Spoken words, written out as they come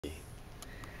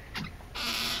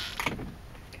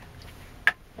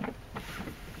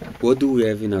What do we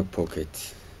have in our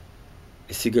pockets?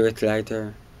 A cigarette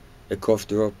lighter, a cough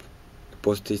drop, a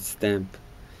postage stamp,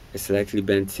 a slightly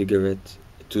bent cigarette,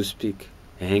 a toothpick,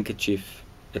 a handkerchief,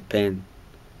 a pen,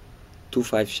 2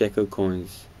 5-shekel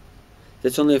coins.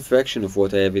 That's only a fraction of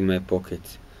what I have in my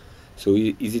pocket. So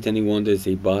is it any wonder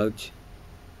they bulge?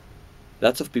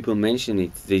 Lots of people mention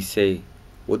it. They say,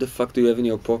 "What the fuck do you have in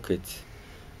your pockets?"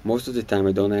 Most of the time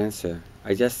I don't answer.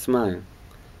 I just smile.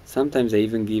 Sometimes I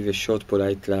even give a short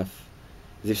polite laugh,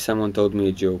 as if someone told me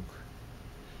a joke.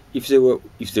 If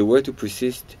they were to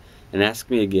persist and ask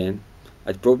me again,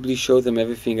 I'd probably show them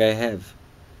everything I have.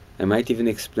 I might even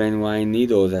explain why I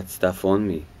need all that stuff on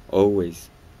me, always.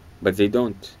 But they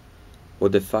don't.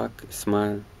 What the fuck? A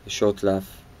smile, a short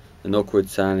laugh, an awkward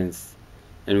silence,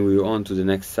 and we're on to the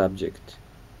next subject.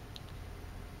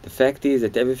 The fact is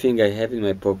that everything I have in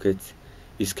my pockets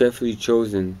is carefully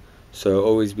chosen, so I'll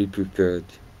always be prepared.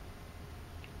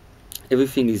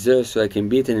 Everything is there so I can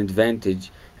be at an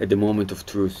advantage at the moment of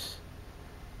truth.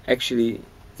 Actually,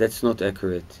 that's not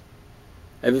accurate.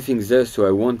 Everything's there so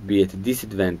I won't be at a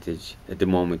disadvantage at the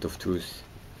moment of truth.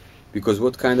 Because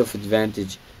what kind of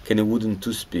advantage can a wooden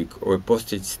toothpick or a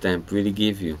postage stamp really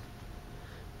give you?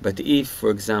 But if,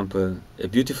 for example, a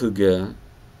beautiful girl,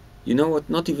 you know what,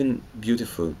 not even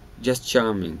beautiful, just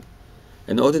charming,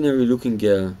 an ordinary looking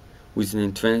girl with an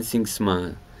entrancing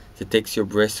smile that takes your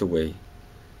breath away,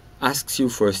 asks you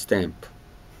for a stamp,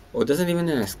 or doesn't even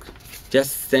ask,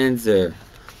 just stands there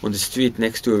on the street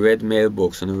next to a red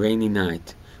mailbox on a rainy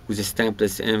night with a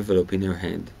stampless envelope in her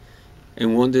hand,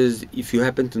 and wonders if you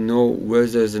happen to know where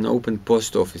there's an open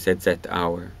post office at that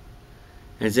hour,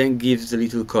 and then gives a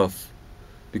little cough,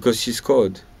 because she's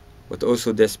cold, but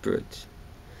also desperate,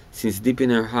 since deep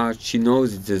in her heart she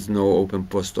knows that there's no open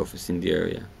post office in the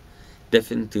area,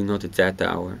 definitely not at that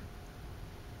hour.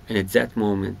 And at that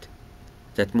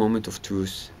moment of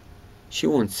truth, she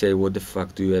won't say, "What the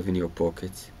fuck do you have in your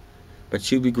pockets?" But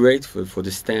she'll be grateful for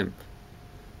the stamp.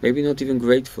 Maybe not even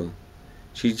grateful.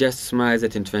 She just smiles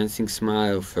that entrancing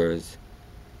smile of hers,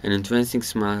 an entrancing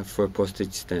smile for a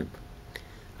postage stamp.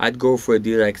 I'd go for a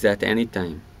deal like that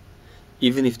anytime,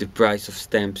 even if the price of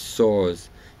stamps soars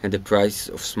and the price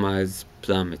of smiles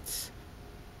plummets.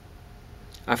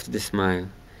 After the smile,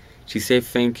 she says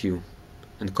thank you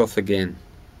and cough again,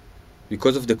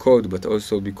 because of the cold but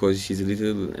also because she's a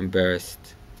little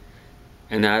embarrassed,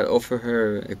 and I'll offer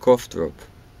her a cough drop.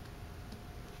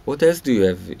 "What else do you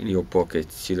have in your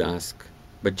pockets?" she'll ask,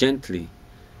 but gently,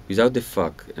 without the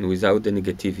fuck and without the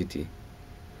negativity.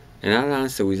 And I'll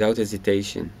answer without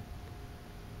hesitation,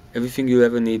 "Everything you'll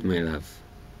ever need, my love.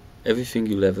 Everything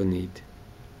you'll ever need."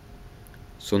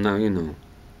 So now you know.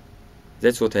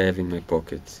 That's what I have in my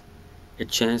pocket. A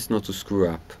chance not to screw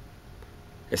up.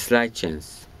 A slight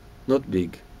chance. Not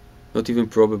big. Not even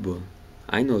probable.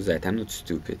 I know that. I'm not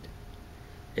stupid.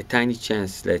 A tiny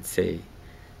chance, let's say,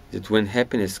 that when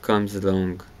happiness comes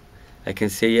along, I can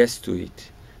say yes to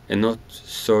it, and not,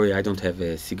 "Sorry, I don't have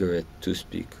a cigarette,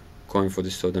 toothpick, coin for the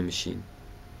soda machine."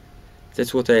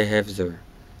 That's what I have there,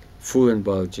 full and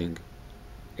bulging.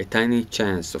 A tiny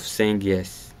chance of saying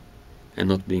yes and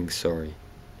not being sorry.